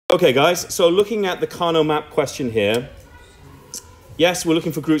Okay, guys, so looking at the Karnaugh map question here, yes, we're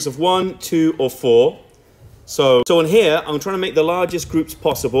looking for groups of 1, 2, or 4. So in here, I'm trying to make the largest groups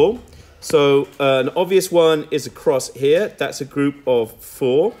possible. So an obvious one is across here. That's a group of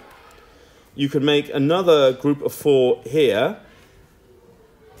 4. You could make another group of 4 here.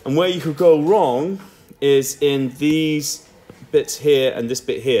 And where you could go wrong is in these bits here and this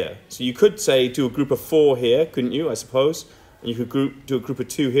bit here. So you could say do a group of 4 here, couldn't you, I suppose? And you could do a group of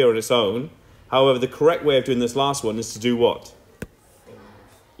 2 here on its own. However, the correct way of doing this last one is to do what?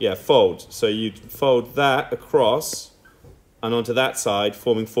 Yeah, fold. So you'd fold that across and onto that side,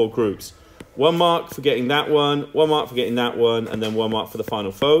 forming 4 groups. 1 mark for getting that one, 1 mark for getting that one, and then 1 mark for the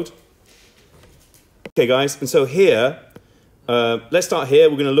final fold. Okay, guys, and so here, let's start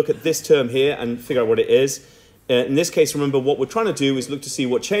here. We're going to look at this term here and figure out what it is. In this case, remember, what we're trying to do is look to see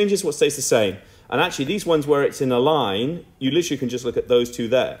what changes, what stays the same. And actually, these ones where it's in a line, you literally can just look at those 2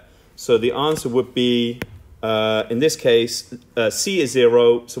 there. So the answer would be, in this case, C is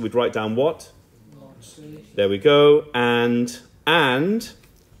 0, so we'd write down what? Not C. There we go. And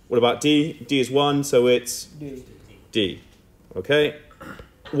what about D? D is 1, so it's D. D. Okay.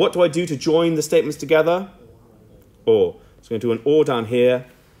 What do I do to join the statements together? Or. So I'm going to do an or down here.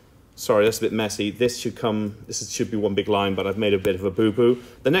 Sorry, that's a bit messy. This should be one big line, but I've made a bit of a boo-boo.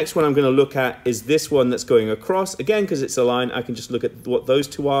 The next one I'm going to look at is this one that's going across. Again, because it's a line, I can just look at what those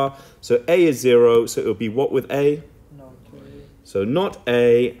 2 are. So A is 0, so it will be what with A? Not A. So not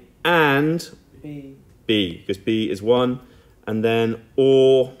A and B. B, because B is 1. And then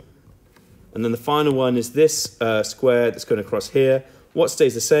or, and then the final one is this square that's going across here. What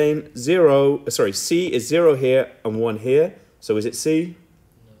stays the same? C is 0 here and 1 here. So is it C?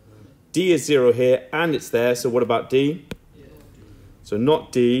 D is 0 here, and it's there, so what about D? Yeah. So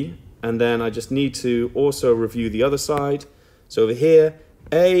not D, and then I just need to also review the other side. So over here,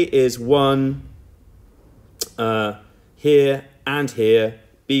 A is 1 here and here.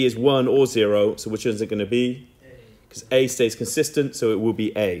 B is 1 or 0, so which is it going to be? Because A stays consistent, so it will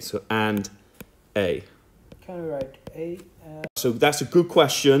be A, so and A. Can we write A? So that's a good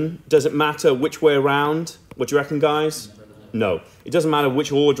question. Does it matter which way around? What do you reckon, guys? No, it doesn't matter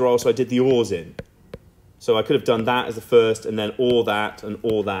which order also I did the ors in. So I could have done that as the first and then or that and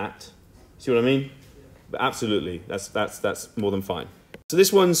or that. See what I mean? But absolutely, that's more than fine. So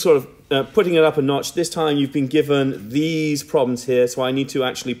this one's sort of putting it up a notch. This time you've been given these problems here, so I need to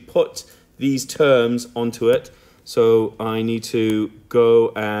actually put these terms onto it. So I need to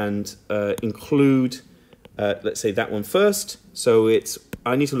go and include, let's say that one first. So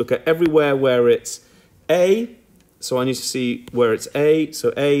I need to look at everywhere where it's A. So I need to see where it's A.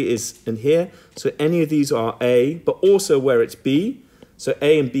 So A is in here. So any of these are A, but also where it's B. So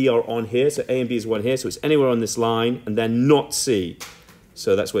A and B are on here. So A and B is 1 here. So it's anywhere on this line, and then not C.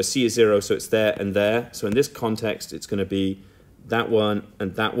 So that's where C is 0. So it's there and there. So in this context, it's going to be that one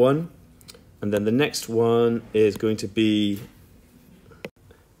and that one. And then the next one is going to be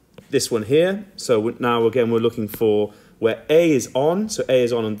this one here. So now, again, we're looking for where A is on. So A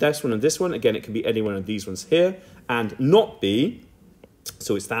is on this one and this one. Again, it can be any one of these ones here. And not B,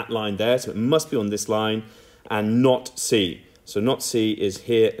 so it's that line there, so it must be on this line, and not C. So not C is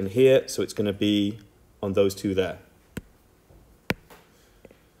here and here, so it's going to be on those 2 there.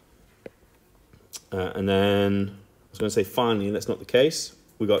 And then, I was going to say finally, that's not the case.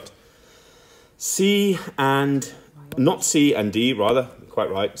 We got C and, not C and D, rather, quite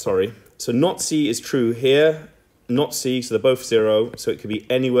right, sorry. So not C is true here, not C, so they're both 0, so it could be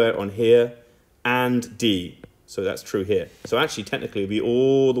anywhere on here, and D. So that's true here. So actually, technically, it'll be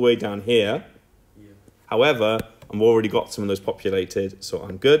all the way down here. Yeah. However, I've already got some of those populated, so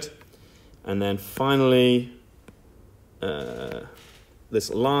I'm good. And then finally, this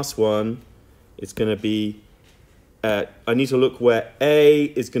last one is going to be, I need to look where A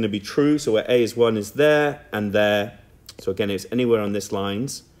is going to be true. So where A is 1 is there and there. So again, it's anywhere on this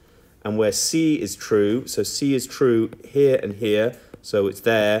lines. And where C is true, so C is true here and here. So it's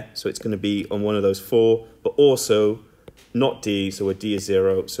there, so it's going to be on one of those 4, but also not D, so where D is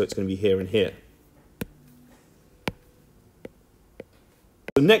 0, so it's going to be here and here.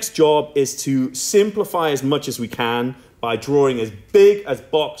 The next job is to simplify as much as we can by drawing as big a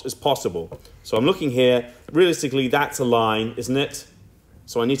box as possible. So I'm looking here, realistically that's a line, isn't it?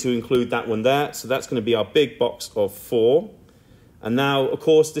 So I need to include that one there, so that's going to be our big box of 4. And now, of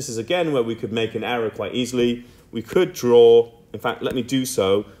course, this is again where we could make an error quite easily. We could draw, in fact, let me do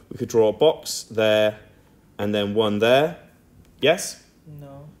so. We could draw a box there and then one there. Yes?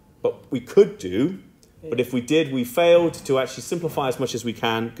 No. But we could do. But if we did, we failed to actually simplify as much as we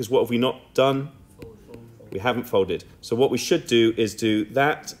can, because what have we not done? We haven't folded. So what we should do is do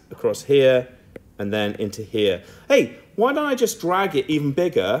that across here and then into here. Hey, why don't I just drag it even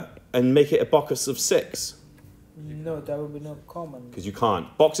bigger and make it a box of 6? No, that would be not common. Because you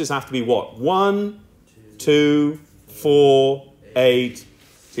can't. Boxes have to be what? 1, 2, 4, 8,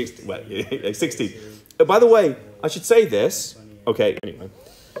 16. Well, 16. By the way, I should say this. Okay, anyway.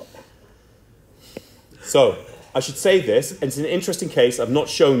 So, I should say this, and it's an interesting case I've not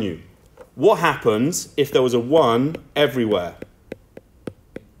shown you. What happens if there was a 1 everywhere?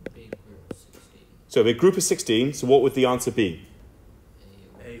 So, a group of 16, so what would the answer be?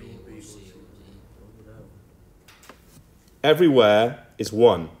 Everywhere is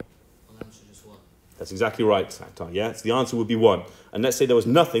 1. That's exactly right, Saktar. Yeah, so the answer would be 1. And let's say there was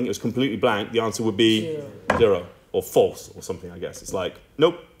nothing, it was completely blank, the answer would be 0 or false or something, I guess. It's like,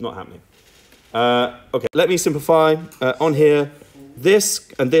 nope, not happening. Okay, let me simplify. On here,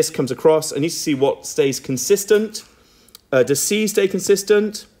 this and this comes across. I need to see what stays consistent. Does C stay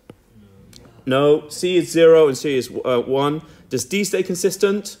consistent? No. C is 0 and C is 1. Does D stay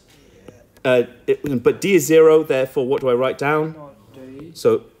consistent? But D is 0, therefore what do I write down? Not D.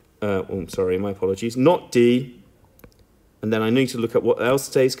 So, oh, sorry, my apologies. Not D. And then I need to look at what else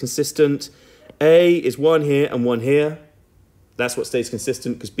stays consistent. A is 1 here and 1 here. That's what stays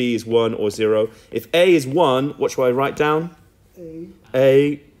consistent because B is 1 or 0. If A is 1, what should I write down?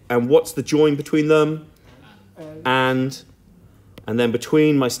 A. And what's the join between them? And then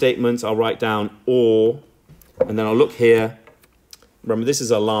between my statements, I'll write down or. And then I'll look here. Remember, this is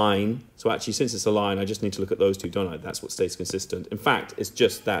a line. So actually, since it's a line, I just need to look at those two, don't I? That's what stays consistent. In fact, it's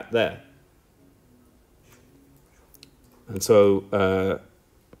just that there. And so,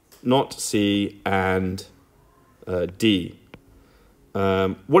 not C and D.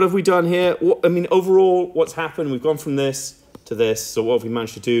 What have we done here? I mean, overall, what's happened? We've gone from this to this. So what have we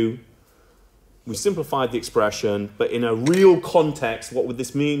managed to do? We simplified the expression, but in a real context, what would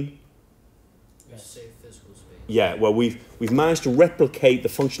this mean? Yeah, well, we've managed to replicate the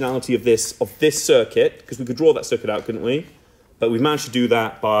functionality of this circuit, because we could draw that circuit out, couldn't we? But we've managed to do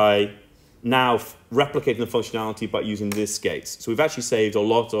that by now replicating the functionality by using this gates. So we've actually saved a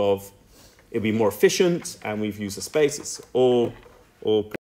lot of, it'll be more efficient, and we've used the space. It's all